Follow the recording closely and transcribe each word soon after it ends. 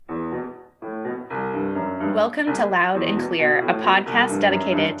Welcome to Loud and Clear, a podcast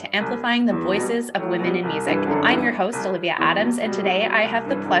dedicated to amplifying the voices of women in music. I'm your host, Olivia Adams, and today I have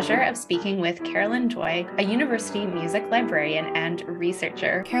the pleasure of speaking with Carolyn Doy, a university music librarian and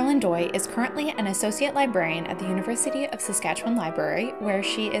researcher. Carolyn Doy is currently an associate librarian at the University of Saskatchewan Library, where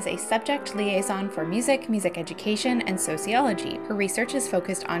she is a subject liaison for music, music education, and sociology. Her research is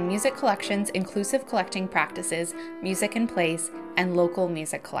focused on music collections, inclusive collecting practices, music and plays, and local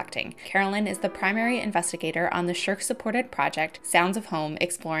music collecting. Carolyn is the primary investigator on the SSHRC-supported project Sounds of Home,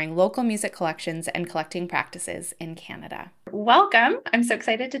 exploring local music collections and collecting practices in Canada. Welcome. I'm so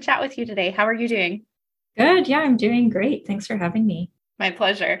excited to chat with you today. How are you doing? Good. Yeah, I'm doing great. Thanks for having me. My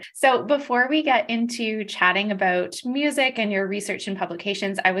pleasure. So before we get into chatting about music and your research and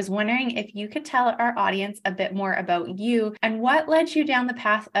publications, I was wondering if you could tell our audience a bit more about you and what led you down the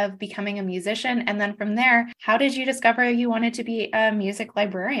path of becoming a musician. And then from there, how did you discover you wanted to be a music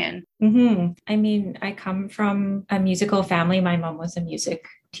librarian? I come from a musical family. My mom was a music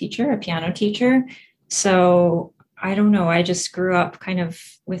teacher, a piano teacher. So I don't know. I just grew up kind of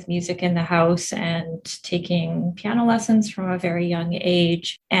with music in the house and taking piano lessons from a very young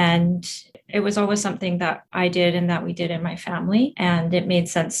age. And it was always something that I did and that we did in my family. And it made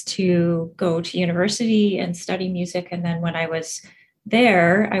sense to go to university and study music. And then when I was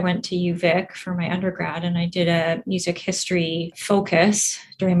there, I went to UVic for my undergrad and I did a music history focus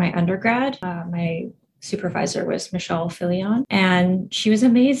during my undergrad. My supervisor was Michelle Filion, and she was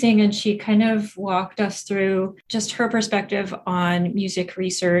amazing. And she kind of walked us through just her perspective on music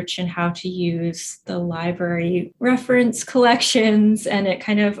research and how to use the library reference collections. And it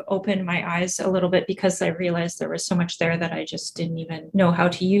kind of opened my eyes a little bit because I realized there was so much there that I just didn't even know how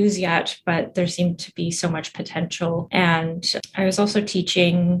to use yet, but there seemed to be so much potential. And I was also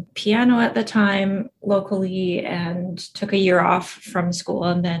teaching piano at the time locally and took a year off from school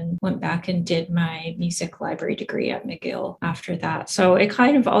and then went back and did my music library degree at McGill after that. So it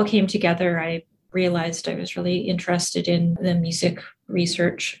kind of all came together. I realized I was really interested in the music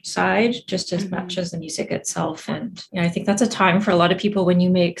research side just as much as the music itself. And I think that's a time for a lot of people when you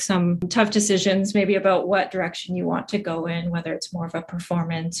make some tough decisions, maybe about what direction you want to go in, whether it's more of a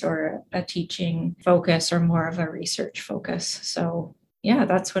performance or a teaching focus or more of a research focus. So yeah,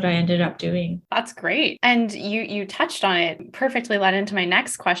 that's what I ended up doing. That's great. And you touched on it, perfectly led into my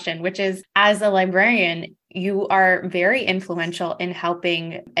next question, which is, as a librarian, you are very influential in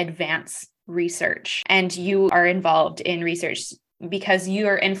helping advance research, and you are involved in research because you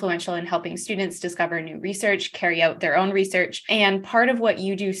are influential in helping students discover new research, carry out their own research. And part of what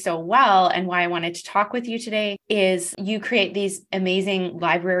you do so well, and why I wanted to talk with you today, is you create these amazing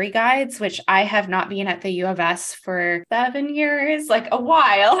library guides, which I have not been at the U of S for 7 years, like a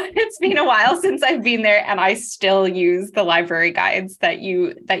while. It's been a while since I've been there, and I still use the library guides that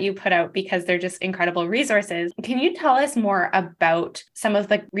you put out because they're just incredible resources. Can you tell us more about some of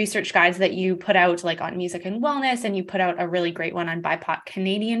the research guides that you put out, like on music and wellness, and you put out a really great one on BIPOC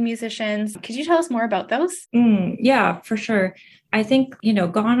Canadian musicians? Could you tell us more about those? Yeah, for sure. I think,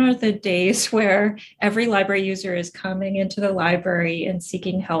 gone are the days where every library user is coming into the library and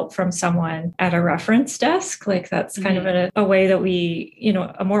seeking help from someone at a reference desk. Like that's kind of a way that we,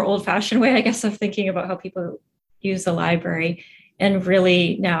 a more old-fashioned way, I guess, of thinking about how people use the library. And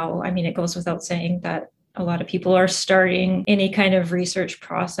really now, it goes without saying that a lot of people are starting any kind of research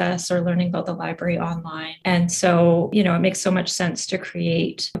process or learning about the library online. And so, it makes so much sense to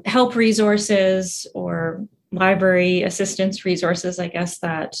create help resources or library assistance resources, I guess,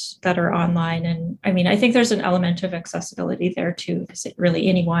 that are online. And I think there's an element of accessibility there too, because really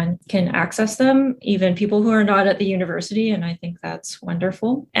anyone can access them, even people who are not at the university. And I think that's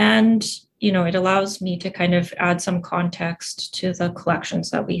wonderful. And it allows me to kind of add some context to the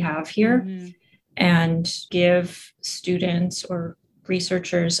collections that we have here. And give students or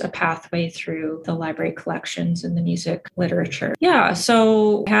researchers a pathway through the library collections and the music literature. Yeah,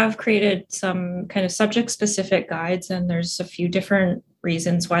 so I have created some kind of subject-specific guides, and there's a few different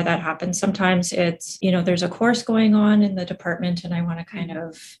reasons why that happens. Sometimes it's, there's a course going on in the department, and I want to kind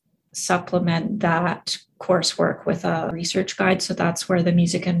of supplement that coursework with a research guide. So that's where the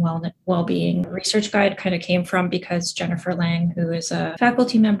music and well-being research guide kind of came from, because Jennifer Lang, who is a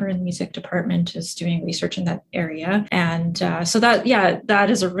faculty member in the music department, is doing research in that area. And so that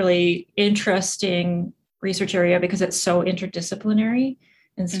is a really interesting research area because it's so interdisciplinary.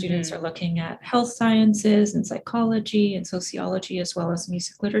 And students are looking at health sciences and psychology and sociology, as well as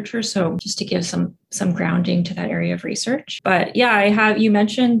music literature. So just to give some some grounding to that area of research. But yeah, you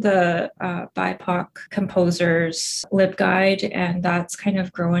mentioned the BIPOC composers LibGuide, and that's kind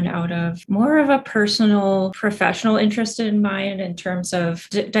of grown out of more of a personal, professional interest in mine in terms of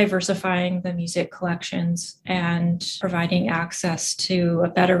diversifying the music collections and providing access to a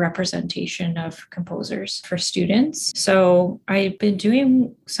better representation of composers for students. So I've been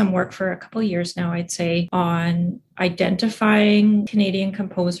doing some work for a couple of years now, I'd say, on identifying Canadian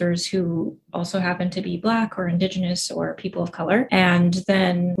composers who also happen to be Black or Indigenous or people of color, and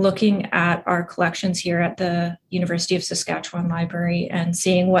then looking at our collections here at the University of Saskatchewan Library and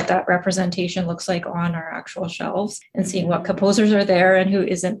seeing what that representation looks like on our actual shelves and seeing what composers are there and who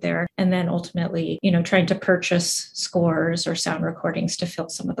isn't there. And then ultimately, trying to purchase scores or sound recordings to fill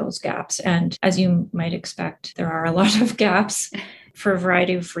some of those gaps. And as you might expect, there are a lot of gaps for a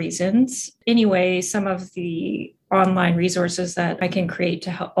variety of reasons. Anyway, some of the online resources that I can create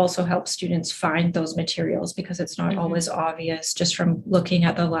to also help students find those materials, because it's not always obvious just from looking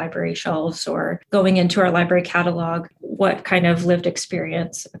at the library shelves or going into our library catalog what kind of lived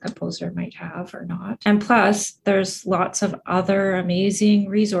experience a composer might have or not. And plus, there's lots of other amazing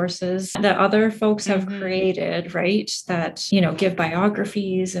resources that other folks have created, right? That, give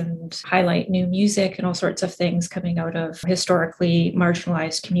biographies and highlight new music and all sorts of things coming out of historically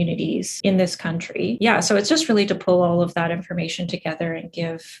marginalized communities in this country. Yeah, so it's just really to pull all of that information together and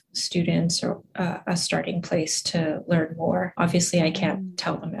give students a starting place to learn more. Obviously, I can't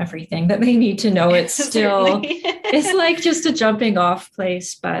tell them everything that they need to know. It's still, it's like just a jumping off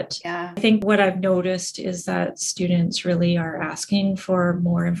place. But I think what I've noticed is that students really are asking for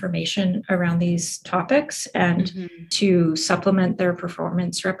more information around these topics and to supplement their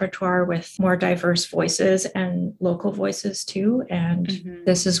performance repertoire with more diverse voices and local voices too. And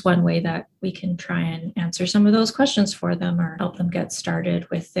this is one way that we can try and answer some of those questions for them or help them get started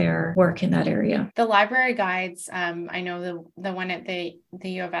with their work in that area. The library guides, I know the one at the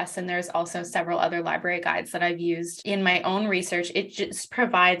U of S, and there's also several other library guides that I've used in my own research. It just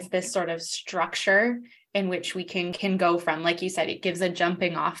provides this sort of structure in which we can go from. Like you said, it gives a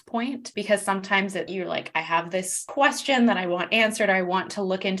jumping off point, because sometimes you're like, I have this question that I want answered. I want to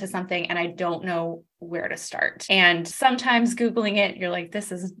look into something and I don't know where to start. And sometimes Googling it, you're like,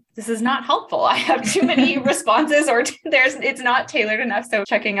 this is not helpful. I have too many responses, or it's not tailored enough. So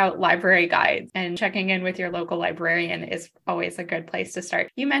checking out library guides and checking in with your local librarian is always a good place to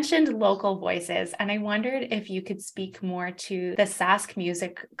start. You mentioned local voices, and I wondered if you could speak more to the Sask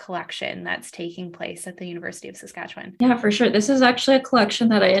music collection that's taking place at the University of Saskatchewan. Yeah, for sure. This is actually a collection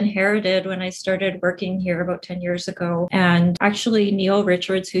that I inherited when I started working here about 10 years ago. And actually, Neil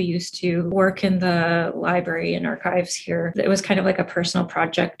Richards, who used to work in the library and archives here, it was kind of like a personal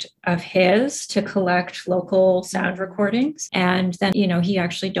project of his to collect local sound recordings. And then, he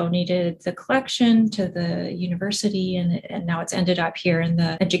actually donated the collection to the university, and now it's ended up here in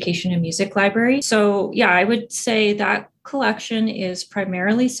the Education and Music Library. So yeah, I would say that collection is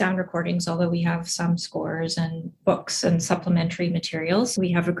primarily sound recordings, although we have some scores and books and supplementary materials.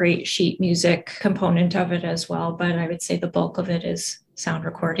 We have a great sheet music component of it as well, but I would say the bulk of it is sound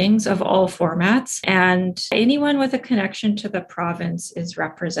recordings of all formats. And anyone with a connection to the province is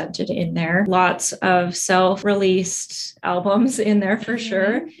represented in there. Lots of self-released albums in there for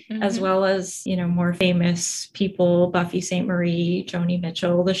sure, as well as, more famous people, Buffy St. Marie, Joni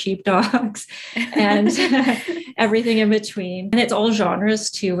Mitchell, the Sheepdogs, and everything in between. And it's all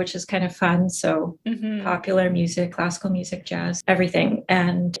genres too, which is kind of fun. So popular music, classical music, jazz, everything.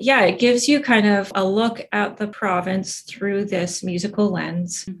 And yeah, it gives you kind of a look at the province through this musical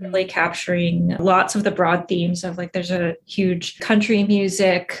lens, really capturing lots of the broad themes of, like, there's a huge country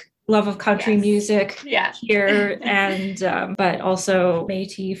music, love of country music here, and but also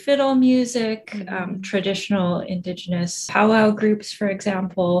Métis fiddle music, traditional Indigenous powwow groups, for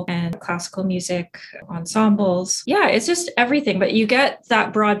example, and classical music ensembles. Yeah, it's just everything. But you get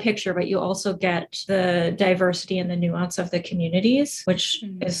that broad picture, but you also get the diversity and the nuance of the communities, which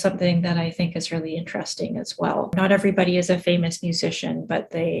is something that I think is really interesting as well. Not everybody is a famous musician, but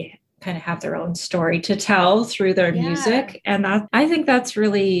they kind of have their own story to tell through their music. And I think that's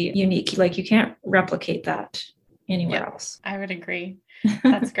really unique. Like, you can't replicate that anywhere else. I would agree.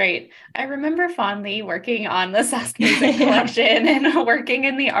 That's great. I remember fondly working on the Sask music collection and working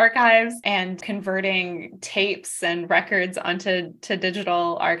in the archives and converting tapes and records onto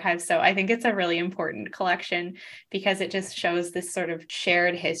digital archives. So I think it's a really important collection because it just shows this sort of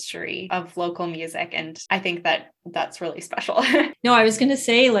shared history of local music. And I think that that's really special. No, I was going to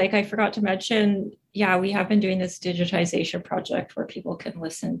say, like, I forgot to mention, yeah, we have been doing this digitization project where people can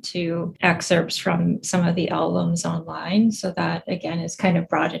listen to excerpts from some of the albums online. So that, again, is kind of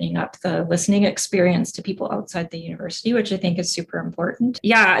broadening up the listening experience to people outside the university, which I think is super important.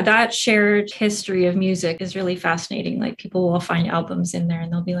 Yeah, that shared history of music is really fascinating. Like, people will find albums in there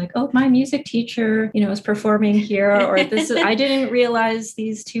and they'll be like, oh, my music teacher, is performing here, or this is, I didn't realize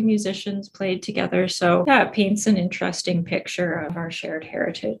these two musicians played together. So yeah, it paints an interesting picture of our shared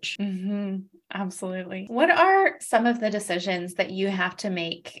heritage. Mm-hmm. Absolutely. What are some of the decisions that you have to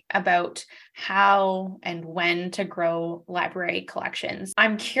make about how and when to grow library collections?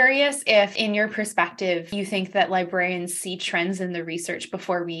 I'm curious if, in your perspective, you think that librarians see trends in the research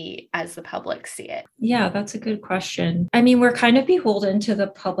before we, as the public, see it. Yeah, that's a good question. I mean, we're kind of beholden to the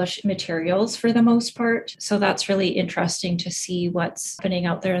published materials for the most part. So that's really interesting to see what's happening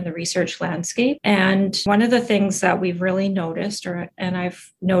out there in the research landscape. And one of the things that we've really noticed, and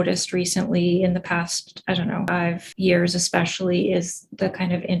I've noticed recently in the past, I don't know, 5 years especially, is the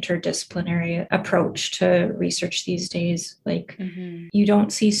kind of interdisciplinary approach to research these days. Like, you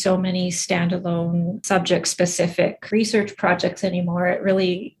don't see so many standalone subject specific research projects anymore. It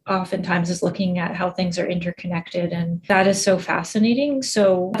really oftentimes is looking at how things are interconnected. And that is so fascinating.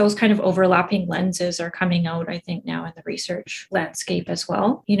 So those kind of overlapping lenses are coming out, I think, now in the research landscape as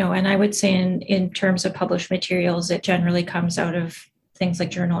well. And I would say in terms of published materials, it generally comes out of things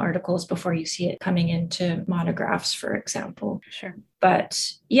like journal articles before you see it coming into monographs, for example. Sure.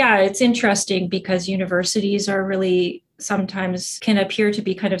 But yeah, it's interesting because universities are really sometimes can appear to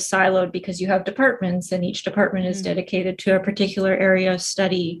be kind of siloed because you have departments and each department is dedicated to a particular area of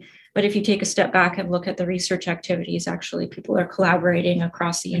study. But if you take a step back and look at the research activities, actually people are collaborating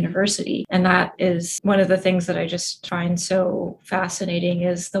across the university. And that is one of the things that I just find so fascinating,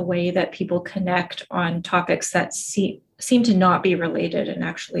 is the way that people connect on topics that seem to not be related. And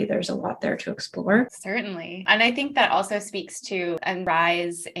actually, there's a lot there to explore. Certainly. And I think that also speaks to a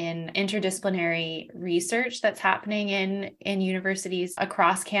rise in interdisciplinary research that's happening in universities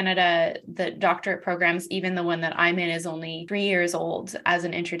across Canada. The doctorate programs, even the one that I'm in, is only 3 years old as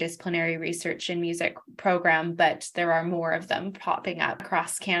an interdisciplinary research in music program, but there are more of them popping up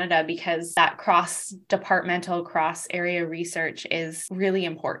across Canada because that cross-departmental, cross-area research is really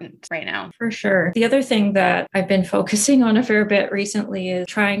important right now. For sure. The other thing that I've been focusing on a fair bit recently is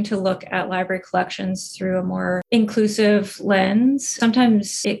trying to look at library collections through a more inclusive lens.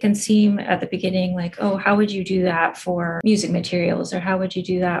 Sometimes it can seem at the beginning like, oh, how would you do that for music materials? Or how would you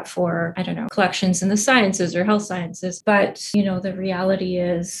do that for, I don't know, collections in the sciences or health sciences? But, the reality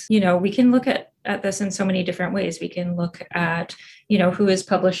is, we can look at this in so many different ways. We can look at, who is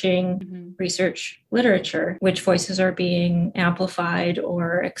publishing research literature, which voices are being amplified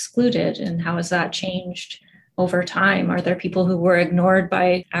or excluded, and how has that changed over time? Are there people who were ignored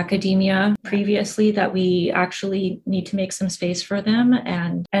by academia previously that we actually need to make some space for them?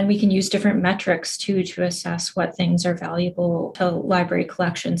 And we can use different metrics too to assess what things are valuable to library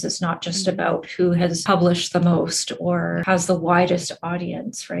collections. It's not just about who has published the most or has the widest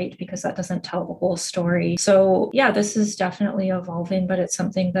audience, right? Because that doesn't tell the whole story. So yeah, this is definitely evolving, but it's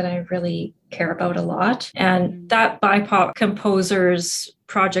something that I really care about a lot. And that BIPOC composers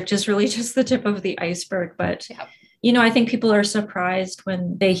project is really just the tip of the iceberg. But I think people are surprised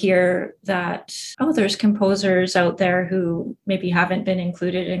when they hear that, oh, there's composers out there who maybe haven't been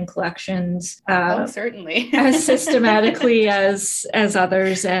included in collections certainly as systematically as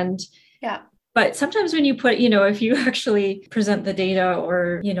others. And but sometimes when you put, if you actually present the data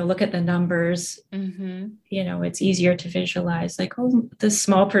or, look at the numbers, it's easier to visualize like, oh, this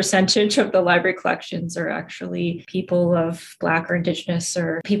small percentage of the library collections are actually people of Black or Indigenous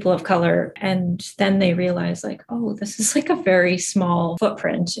or people of color. And then they realize like, oh, this is like a very small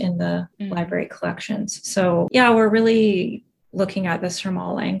footprint in the library collections. So yeah, we're really looking at this from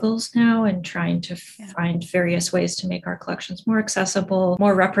all angles now and trying to find various ways to make our collections more accessible,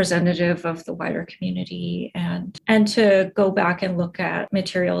 more representative of the wider community, and to go back and look at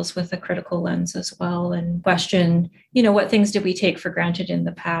materials with a critical lens as well and question, what things did we take for granted in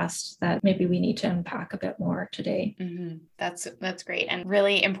the past that maybe we need to unpack a bit more today. That's great and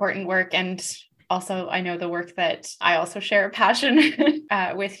really important work. And also, I know the work that I also share a passion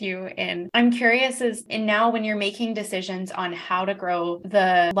with you in. I'm curious now when you're making decisions on how to grow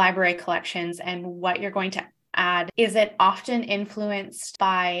the library collections and what you're going to add, is it often influenced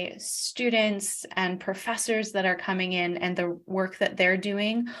by students and professors that are coming in and the work that they're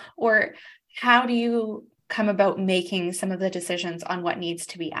doing? Or how do you come about making some of the decisions on what needs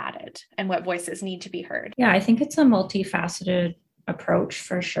to be added and what voices need to be heard? Yeah, I think it's a multifaceted approach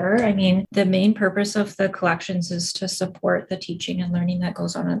for sure. I mean, the main purpose of the collections is to support the teaching and learning that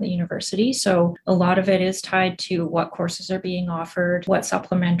goes on at the university. So a lot of it is tied to what courses are being offered, what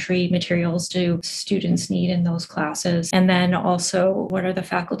supplementary materials do students need in those classes, and then also what are the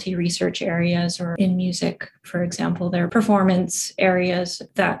faculty research areas, or in music, for example, their performance areas,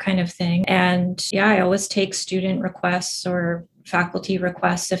 that kind of thing. And yeah, I always take student requests or faculty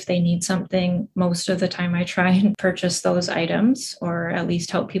requests if they need something. Most of the time I try and purchase those items, or at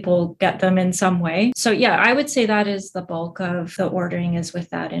least help people get them in some way. So yeah, I would say that is the bulk of the ordering, is with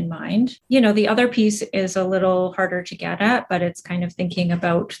that in mind. The other piece is a little harder to get at, but it's kind of thinking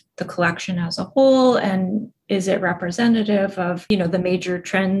about the collection as a whole, and is it representative of, the major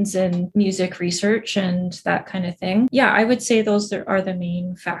trends in music research and that kind of thing. Yeah, I would say those are the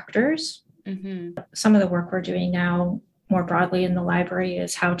main factors. Some of the work we're doing now more broadly in the library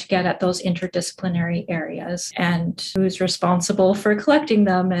is how to get at those interdisciplinary areas, and who's responsible for collecting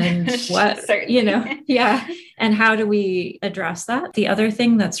them, and what, yeah. And how do we address that? The other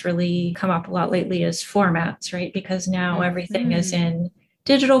thing that's really come up a lot lately is formats, right? Because now everything is in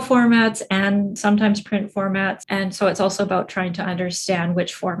digital formats and sometimes print formats. And so it's also about trying to understand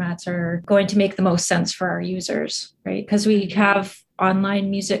which formats are going to make the most sense for our users, right? Because we have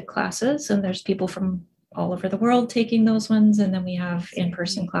online music classes, and there's people from all over the world taking those ones. And then we have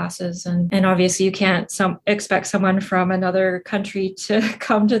in-person classes. And obviously you can't expect someone from another country to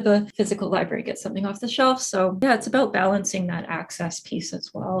come to the physical library, get something off the shelf. So yeah, it's about balancing that access piece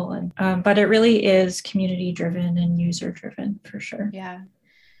as well. And but it really is community driven and user driven for sure. Yeah.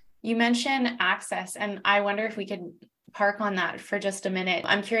 You mentioned access, and I wonder if we could park on that for just a minute.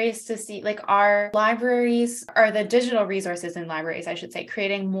 I'm curious to see, are libraries, or the digital resources in libraries, I should say,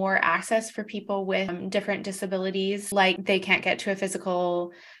 creating more access for people with different disabilities, like they can't get to a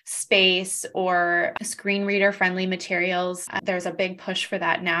physical space, or screen reader friendly materials. There's a big push for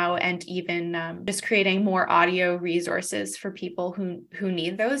that now, and even just creating more audio resources for people who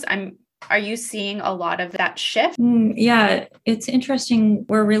need those. Are you seeing a lot of that shift? Yeah, it's interesting.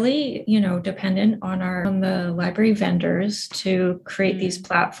 We're really, dependent on the library vendors to create these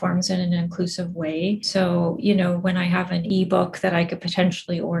platforms in an inclusive way. So, when I have an ebook that I could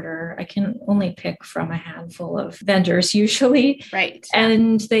potentially order, I can only pick from a handful of vendors usually. Right.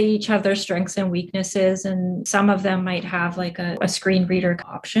 And they each have their strengths and weaknesses. And some of them might have like a screen reader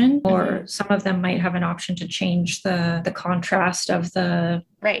option, or some of them might have an option to change the contrast of the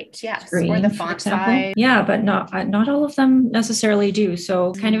yes, screen, or the font size. Yeah, but not all of them necessarily do. So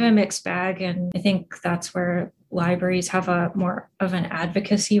it's kind of a mixed bag. And I think that's where libraries have a more of an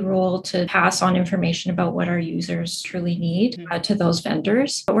advocacy role to pass on information about what our users truly need to those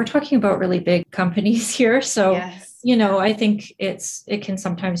vendors. But we're talking about really big companies here. So yes. I think it can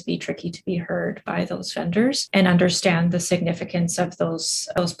sometimes be tricky to be heard by those vendors and understand the significance of those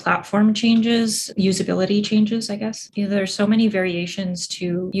platform changes, usability changes, I guess. There's so many variations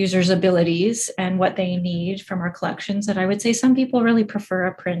to users' abilities and what they need from our collections that I would say some people really prefer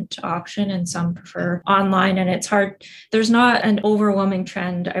a print option and some prefer online. And it's hard. There's not an overwhelming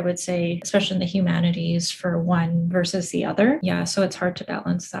trend, I would say, especially in the humanities, for one versus the other. Yeah, so it's hard to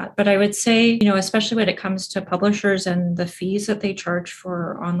balance that. But I would say, especially when it comes to publishers and the fees that they charge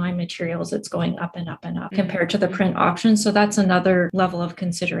for online materials, it's going up and up and up compared to the print option. So that's another level of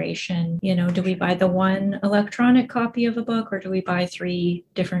consideration. Do we buy the one electronic copy of a book, or do we buy 3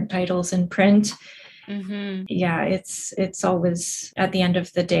 different titles in print? Yeah, it's always, at the end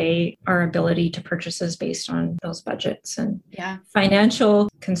of the day, our ability to purchase is based on those budgets and financial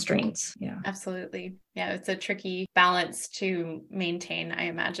constraints. Yeah, absolutely. Yeah, it's a tricky balance to maintain, I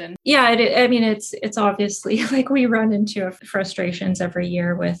imagine. Yeah, it's obviously we run into frustrations every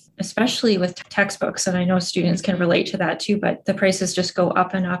year especially with textbooks. And I know students can relate to that too, but the prices just go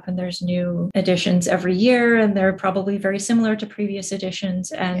up and up, and there's new editions every year, and they're probably very similar to previous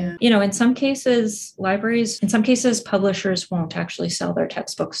editions. And, in some cases, publishers won't actually sell their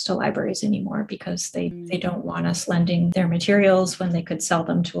textbooks to libraries anymore because they don't want us lending their materials when they could sell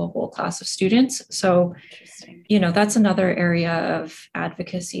them to a whole class of students. So, that's another area of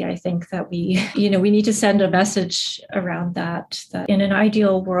advocacy. I think that we need to send a message around that in an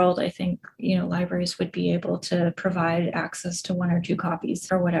ideal world, I think, libraries would be able to provide access to 1 or 2 copies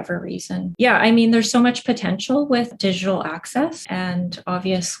for whatever reason. Yeah, there's so much potential with digital access, and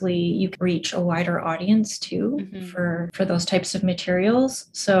obviously you can reach a wider audience too for those types of materials.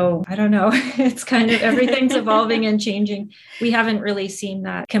 So I don't know, it's kind of everything's evolving and changing. We haven't really seen seen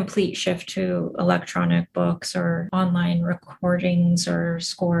that complete shift to electronic books or online recordings or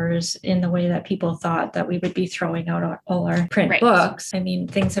scores in the way that people thought that we would be throwing out all our print books. I mean,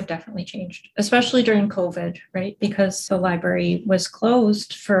 things have definitely changed, especially during COVID, right? Because the library was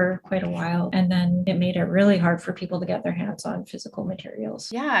closed for quite a while, and then it made it really hard for people to get their hands on physical materials.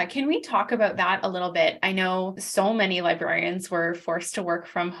 Yeah. Can we talk about that a little bit? I know so many librarians were forced to work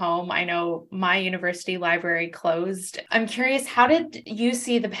from home. I know my university library closed. I'm curious, how did you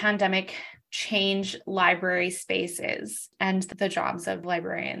see the pandemic change library spaces and the jobs of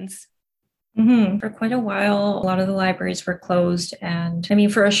librarians? For quite a while, a lot of the libraries were closed. And I mean,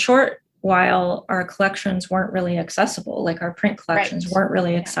 for a short while, our collections weren't really accessible. Like our print collections weren't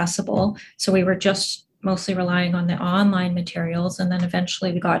really accessible. So we were just mostly relying on the online materials. And then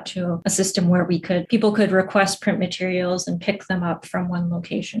eventually we got to a system where people could request print materials and pick them up from one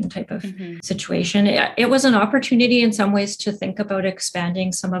location type of situation. It was an opportunity in some ways to think about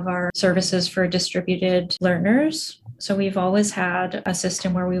expanding some of our services for distributed learners. So we've always had a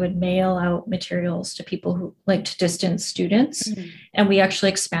system where we would mail out materials to people who like to distance students. And we actually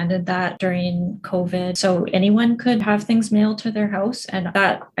expanded that during COVID. So anyone could have things mailed to their house. And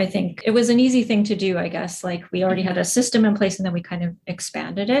that, I think, it was an easy thing to do, I guess. Like we already had a system in place and then we kind of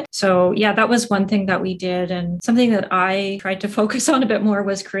expanded it. So yeah, that was one thing that we did. And something that I tried to focus on a bit more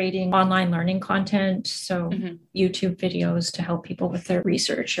was creating online learning content. So YouTube videos to help people with their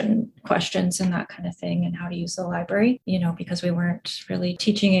research and questions and that kind of thing, and how to use the library, because we weren't really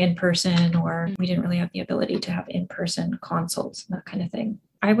teaching in person, or we didn't really have the ability to have in-person consults and that kind of thing.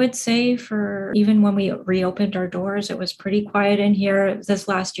 I would say for even when we reopened our doors, it was pretty quiet in here. This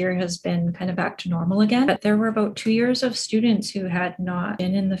last year has been kind of back to normal again. But there were about 2 years of students who had not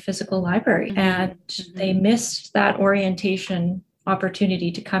been in the physical library, and they missed that orientation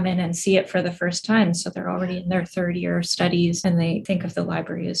opportunity to come in and see it for the first time. So they're already in their third year of studies and they think of the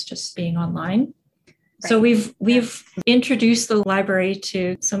library as just being online. So we've introduced the library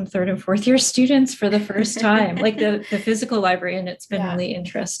to some third and fourth year students for the first time, like the physical library. And it's been really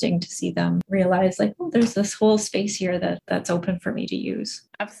interesting to see them realize like, oh, there's this whole space here that's open for me to use.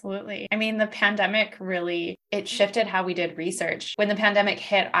 Absolutely. I mean, the pandemic it shifted how we did research. When the pandemic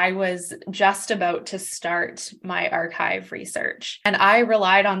hit, I was just about to start my archive research, and I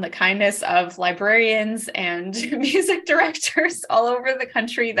relied on the kindness of librarians and music directors all over the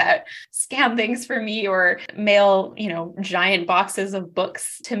country that scan things for me or mail, giant boxes of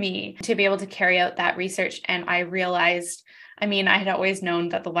books to me to be able to carry out that research. And I realized, I had always known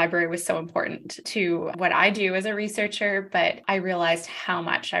that the library was so important to what I do as a researcher, but I realized how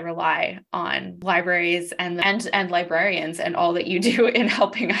much I rely on libraries and librarians and all that you do in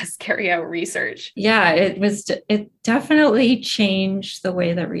helping us carry out research. Yeah, it definitely changed the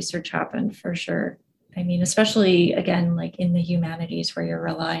way that research happened for sure. Especially again, like in the humanities where you're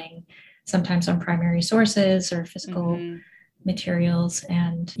relying sometimes on primary sources or physical materials.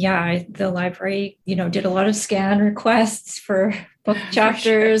 And yeah, the library, did a lot of scan requests for book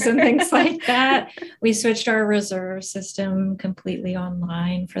chapters and things like that. We switched our reserve system completely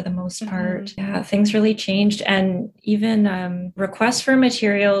online for the most part. Yeah, things really changed. And even requests for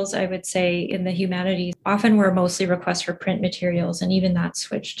materials, I would say in the humanities, often were mostly requests for print materials. And even that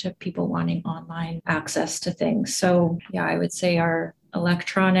switched to people wanting online access to things. So yeah, I would say our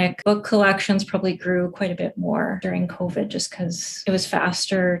electronic book collections probably grew quite a bit more during COVID just because it was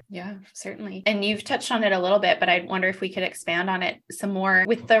faster. Yeah, certainly. And you've touched on it a little bit, but I wonder if we could expand on it some more.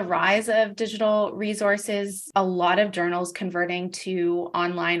 With the rise of digital resources, a lot of journals converting to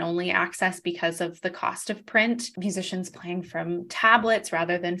online only access because of the cost of print, musicians playing from tablets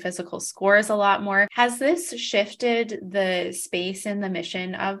rather than physical scores a lot more. Has this shifted the space and the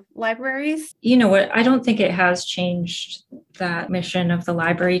mission of libraries? You know what? I don't think it has changed that mission of the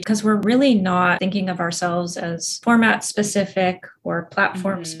library because we're really not thinking of ourselves as format specific or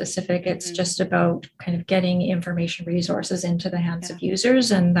platform specific. It's just about kind of getting information resources into the hands of users,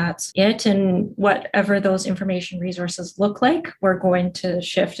 and that's it. And whatever those information resources look like, we're going to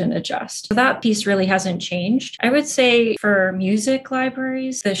shift and adjust. So that piece really hasn't changed. I would say for music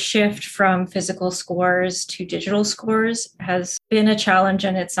libraries, the shift from physical scores to digital scores has been a challenge,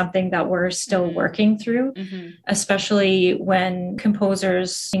 and it's something that we're still working through, especially when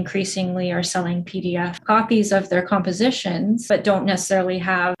composers increasingly are selling PDF copies of their compositions, but don't necessarily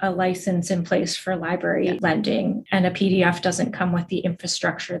have a license in place for library lending. And a PDF doesn't come with the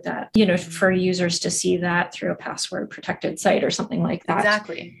infrastructure that, for users to see that through a password protected site or something like that.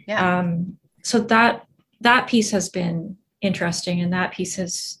 Exactly. Yeah. So that piece has been interesting. And that piece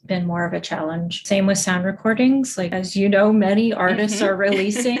has been more of a challenge. Same with sound recordings. Like, as you know, many artists are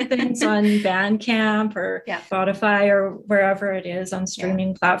releasing things on Bandcamp or Spotify or wherever it is on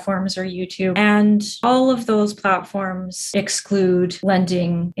streaming platforms or YouTube. And all of those platforms exclude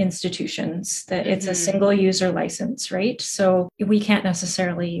lending institutions, that it's a single user license, right? So we can't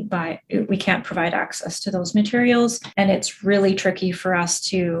necessarily we can't provide access to those materials. And it's really tricky for us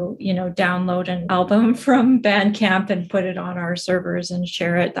to, download an album from Bandcamp and put it on our servers and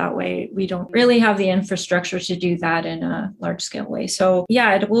share it that way. We don't really have the infrastructure to do that in a large scale way. So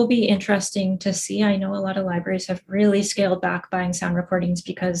yeah, it will be interesting to see. I know a lot of libraries have really scaled back buying sound recordings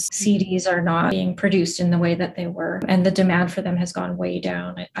because CDs are not being produced in the way that they were. And the demand for them has gone way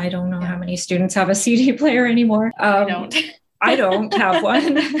down. I don't know how many students have a CD player anymore. I don't. I don't have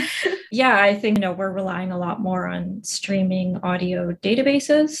one. Yeah, I think, we're relying a lot more on streaming audio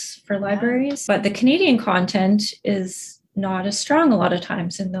databases for libraries, but the Canadian content is not as strong a lot of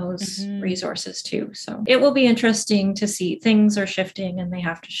times in those resources too. So it will be interesting to see. Things are shifting and they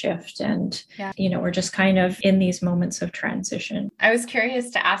have to shift. And, we're just kind of in these moments of transition. I was curious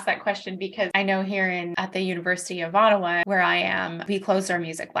to ask that question because I know here at the University of Ottawa, where I am, we closed our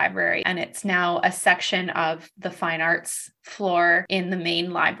music library and it's now a section of the fine arts floor in the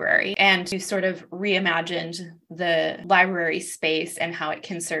main library. And you sort of reimagined the library space and how it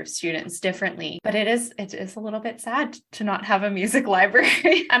can serve students differently. But it is a little bit sad to not have a music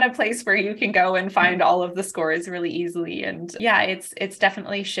library and a place where you can go and find all of the scores really easily. And it's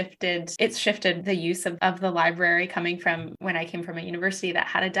definitely shifted. It's shifted the use of the library, coming from when I came from a university that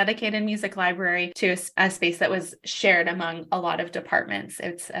had a dedicated music library to a space that was shared among a lot of departments.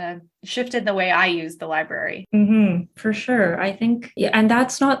 It's shifted the way I use the library. For sure. I think, and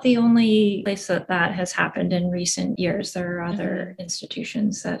that's not the only place that has happened in recent years. There are other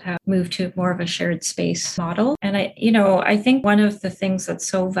institutions that have moved to more of a shared space model. And I think one of the things that's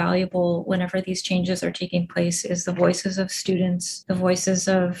so valuable whenever these changes are taking place is the voices of students, the voices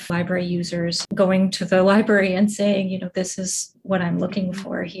of library users going to the library and saying, this is what I'm looking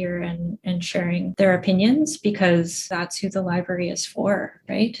for here, and sharing their opinions, because that's who the library is for,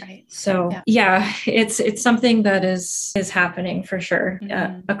 right? So it's something that is happening for sure.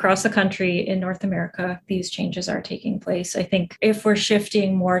 Across the country in North America, these changes are taking place. I think if we're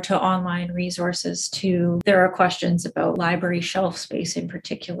shifting more to online resources there are questions about library shelf space in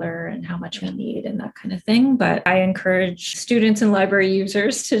particular and how much we need and that kind of thing. But I encourage students and library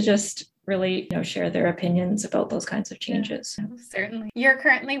users to just really share their opinions about those kinds of changes. Certainly. You're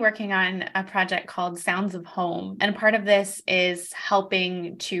currently working on a project called Sounds of Home, and part of this is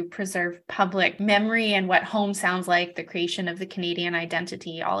helping to preserve public memory and what home sounds like, the creation of the Canadian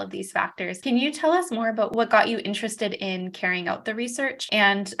identity, all of these factors. Can you tell us more about what got you interested in carrying out the research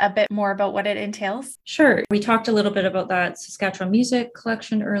and a bit more about what it entails? Sure. We talked a little bit about that Saskatchewan music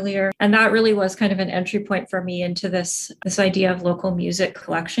collection earlier, and that really was kind of an entry point for me into this idea of local music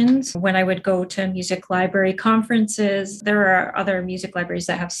collections. When I would go to music library conferences, there are other music libraries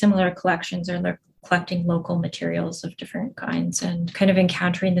that have similar collections, or they're collecting local materials of different kinds, and kind of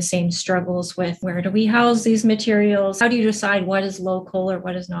encountering the same struggles with, where do we house these materials? How do you decide what is local or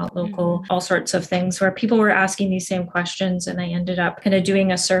what is not local? All sorts of things where people were asking these same questions. And I ended up kind of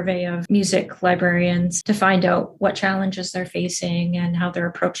doing a survey of music librarians to find out what challenges they're facing and how they're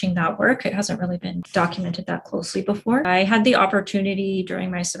approaching that work. It hasn't really been documented that closely before. I had the opportunity during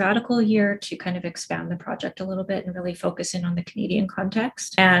my sabbatical year to kind of expand the project a little bit and really focus in on the Canadian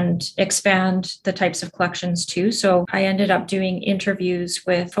context and expand the types of collections too. So I ended up doing interviews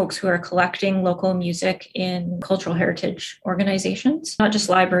with folks who are collecting local music in cultural heritage organizations, not just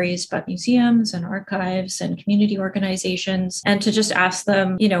libraries, but museums and archives and community organizations, and to just ask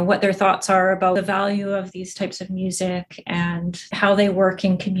them, what their thoughts are about the value of these types of music and how they work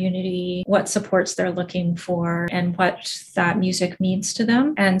in community, what supports they're looking for, and what that music means to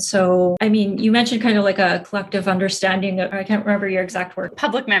them. And so, you mentioned kind of like a collective understanding of, I can't remember your exact word.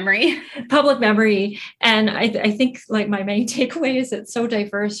 Public memory. And I think like my main takeaway is it's so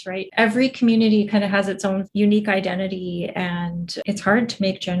diverse, right? Every community kind of has its own unique identity, and it's hard to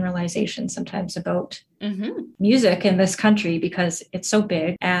make generalizations sometimes about music in this country because it's so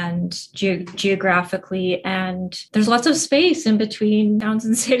big and geographically, and there's lots of space in between towns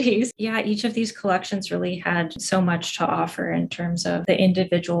and cities. Yeah, each of these collections really had so much to offer in terms of the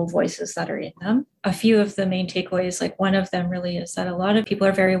individual voices that are in them. A few of the main takeaways, like one of them really is that a lot of people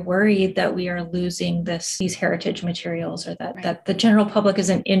are very worried that we are losing these heritage materials, or that the general public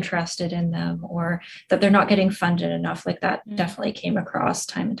isn't interested in them, or that they're not getting funded enough. Like that definitely came across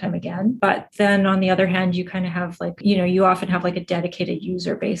time and time again. But then on the other hand, you kind of have like, you often have like a dedicated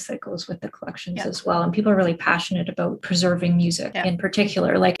user base that goes with the collections as well. And people are really passionate about preserving music in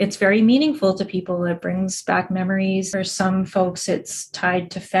particular. Like it's very meaningful to people. It brings back memories. For some folks, it's tied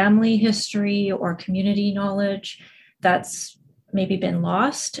to family history or community knowledge that's maybe been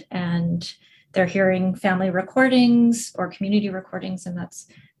lost, and they're hearing family recordings or community recordings, and that's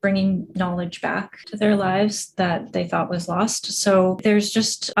bringing knowledge back to their lives that they thought was lost. So there's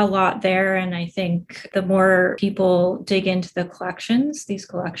just a lot there. And I think the more people dig into these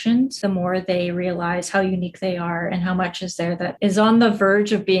collections, the more they realize how unique they are and how much is there that is on the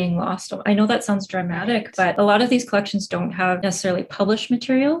verge of being lost. I know that sounds dramatic, but a lot of these collections don't have necessarily published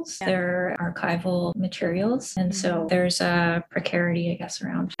materials. They're archival materials. And so there's a precarity, I guess,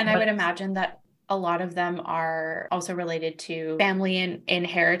 around. And I would imagine that a lot of them are also related to family and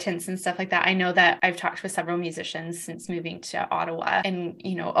inheritance and stuff like that. I know that I've talked with several musicians since moving to Ottawa, and,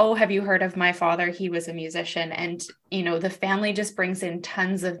 oh, have you heard of my father? He was a musician. And, the family just brings in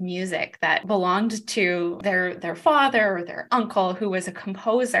tons of music that belonged to their father or their uncle who was a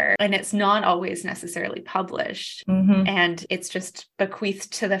composer. And it's not always necessarily published. And it's just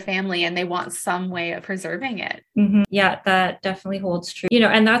bequeathed to the family, and they want some way of preserving it. Yeah, that definitely holds true.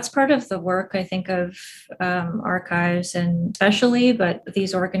 And that's part of the work, I think, of archives, and especially, but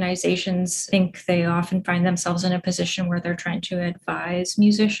these organizations think they often find themselves in a position where they're trying to advise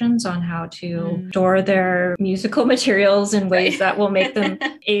musicians on how to store their musical materials in ways that will make them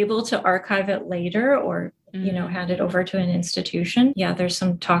able to archive it later or hand it over to an institution. Yeah, there's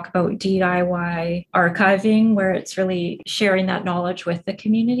some talk about DIY archiving, where it's really sharing that knowledge with the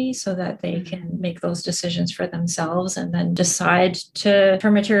community so that they can make those decisions for themselves and then decide to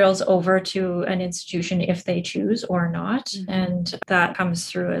turn materials over to an institution if they choose or not. And that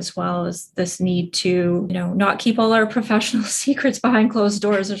comes through as well as this need to, not keep all our professional secrets behind closed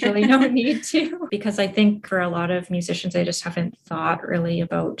doors. There's really no need to, because I think for a lot of musicians, they just haven't thought really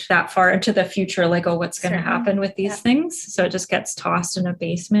about that far into the future, like, oh, what's going to happen with these things. So it just gets tossed in a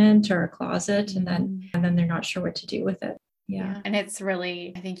basement or a closet, and then they're not sure what to do with it. Yeah. And it's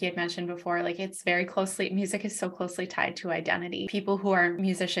really, I think you had mentioned before, like it's very closely, music is so closely tied to identity. People who are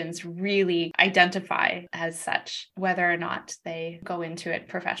musicians really identify as such, whether or not they go into it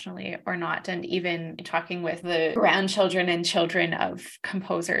professionally or not. And even talking with the grandchildren and children of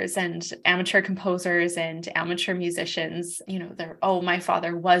composers and amateur musicians, they're, oh, my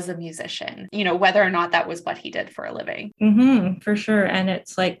father was a musician, whether or not that was what he did for a living. For sure. And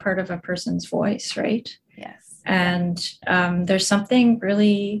it's like part of a person's voice, right? Yes. And there's something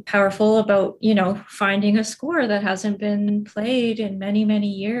really powerful about, finding a score that hasn't been played in many, many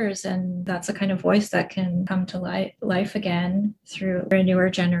years. And that's a kind of voice that can come to life again through a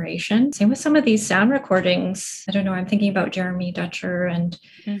newer generation. Same with some of these sound recordings. I don't know, I'm thinking about Jeremy Dutcher and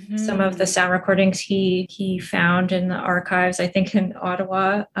some of the sound recordings he found in the archives, I think in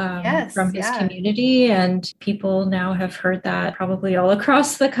Ottawa, from his community. And people now have heard that probably all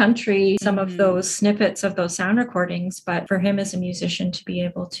across the country, some of those snippets of those sound recordings. But for him as a musician to be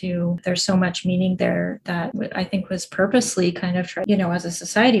able to, there's so much meaning there that I think was purposely kind of tried, as a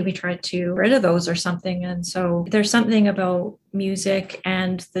society, we tried to get rid of those or something. And so there's something about music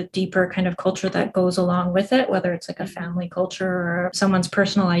and the deeper kind of culture that goes along with it, whether it's like a family culture or someone's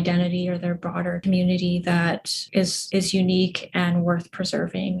personal identity or their broader community, that is unique and worth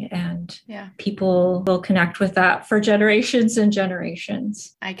preserving. And people will connect with that for generations and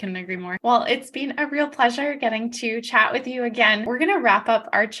generations. I couldn't agree more. Well, it's been a real pleasure getting to chat with you again. We're going to wrap up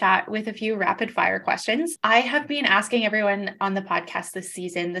our chat with a few rapid fire questions. I have been asking everyone on the podcast this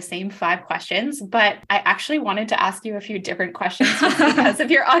season the same 5 questions, but I actually wanted to ask you a few different questions just because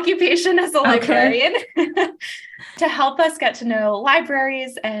of your occupation as a librarian to help us get to know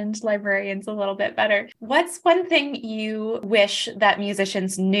libraries and librarians a little bit better. What's one thing you wish that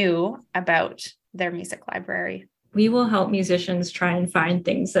musicians knew about their music library? We will help musicians try and find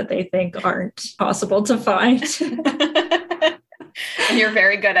things that they think aren't possible to find. And you're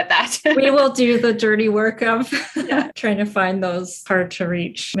very good at that. We will do the dirty work of trying to find those hard to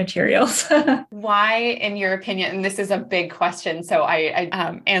reach materials. Why, in your opinion, and this is a big question, so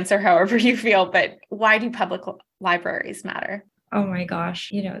I answer however you feel, but why do public libraries matter? Oh my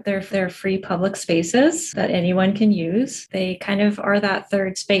gosh, they're free public spaces that anyone can use. They kind of are that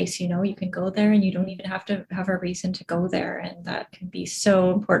third space, you can go there and you don't even have to have a reason to go there. And that can be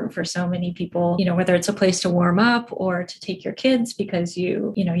so important for so many people, whether it's a place to warm up or to take your kids because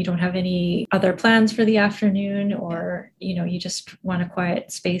you don't have any other plans for the afternoon, or, you just want a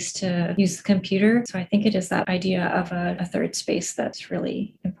quiet space to use the computer. So I think it is that idea of a third space that's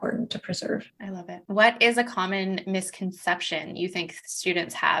really important to preserve. I love it. What is a common misconception you think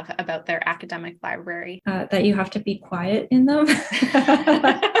students have about their academic library? That you have to be quiet in them.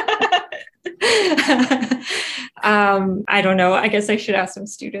 I don't know. I guess I should ask some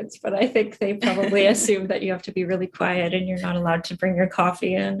students, but I think they probably assume that you have to be really quiet and you're not allowed to bring your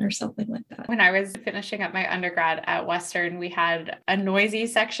coffee in or something like that. When I was finishing up my undergrad at Western, we had a noisy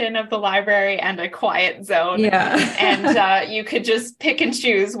section of the library and a quiet zone. Yeah. And you could just pick and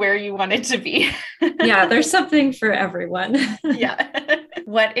choose where you wanted to be. Yeah, there's something for everyone. Yeah.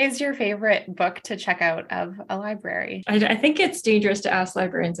 What is your favorite book to check out of a library? I think it's dangerous to ask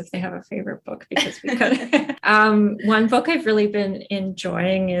librarians if they have a favorite book because we could. One book I've really been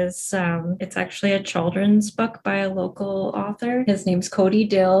enjoying is it's actually a children's book by a local author. His name's Cody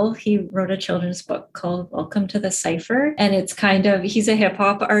Dill. He wrote a children's book called Welcome to the Cipher. And it's he's a hip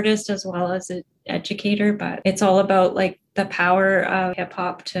hop artist as well as an educator, but it's all about like the power of hip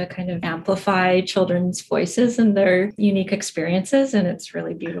hop to kind of amplify children's voices and their unique experiences. And it's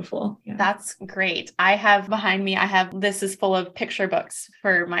really beautiful. Yeah. That's great. I have behind me, this is full of picture books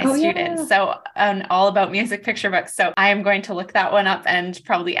for my students. Yeah. So all about music picture books. So I am going to look that one up and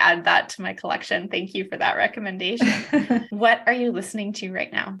probably add that to my collection. Thank you for that recommendation. What are you listening to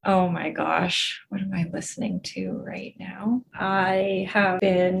right now? Oh my gosh. What am I listening to right now? I have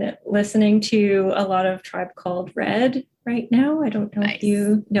been listening to a lot of Tribe Called Red right now. I don't know if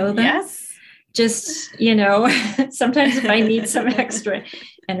you know them. Yes. Just, sometimes if I need some extra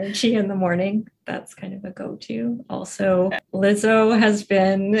energy in the morning, that's kind of a go-to. Also, Lizzo has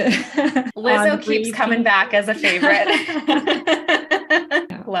been Lizzo keeps coming back as a favorite.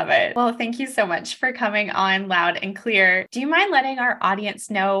 Love it. Well, thank you so much for coming on Loud and Clear. Do you mind letting our audience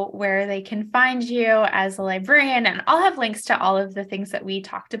know where they can find you as a librarian? And I'll have links to all of the things that we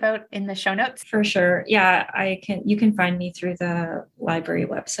talked about in the show notes. For sure. Yeah, you can find me through the library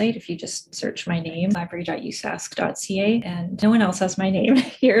website if you just search my name, library.usask.ca, and no one else has my name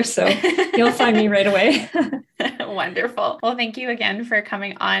here, so you'll find me right away. Wonderful. Well, thank you again for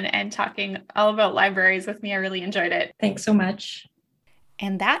coming on and talking all about libraries with me. I really enjoyed it. Thanks so much.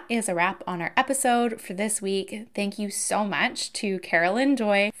 And that is a wrap on our episode for this week. Thank you so much to Carolyn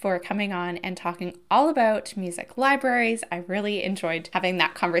Joy for coming on and talking all about music libraries. I really enjoyed having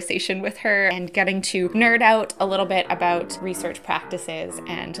that conversation with her and getting to nerd out a little bit about research practices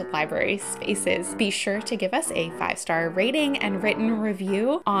and library spaces. Be sure to give us a 5-star rating and written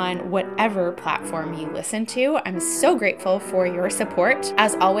review on whatever platform you listen to. I'm so grateful for your support.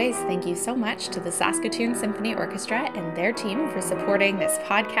 As always, thank you so much to the Saskatoon Symphony Orchestra and their team for supporting this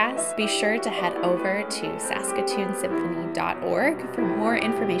podcast. Be sure to head over to saskatoonsymphony.org for more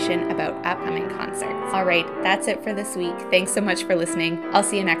information about upcoming concerts. All right, that's it for this week. Thanks so much for listening. I'll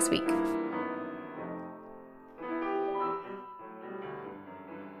see you next week.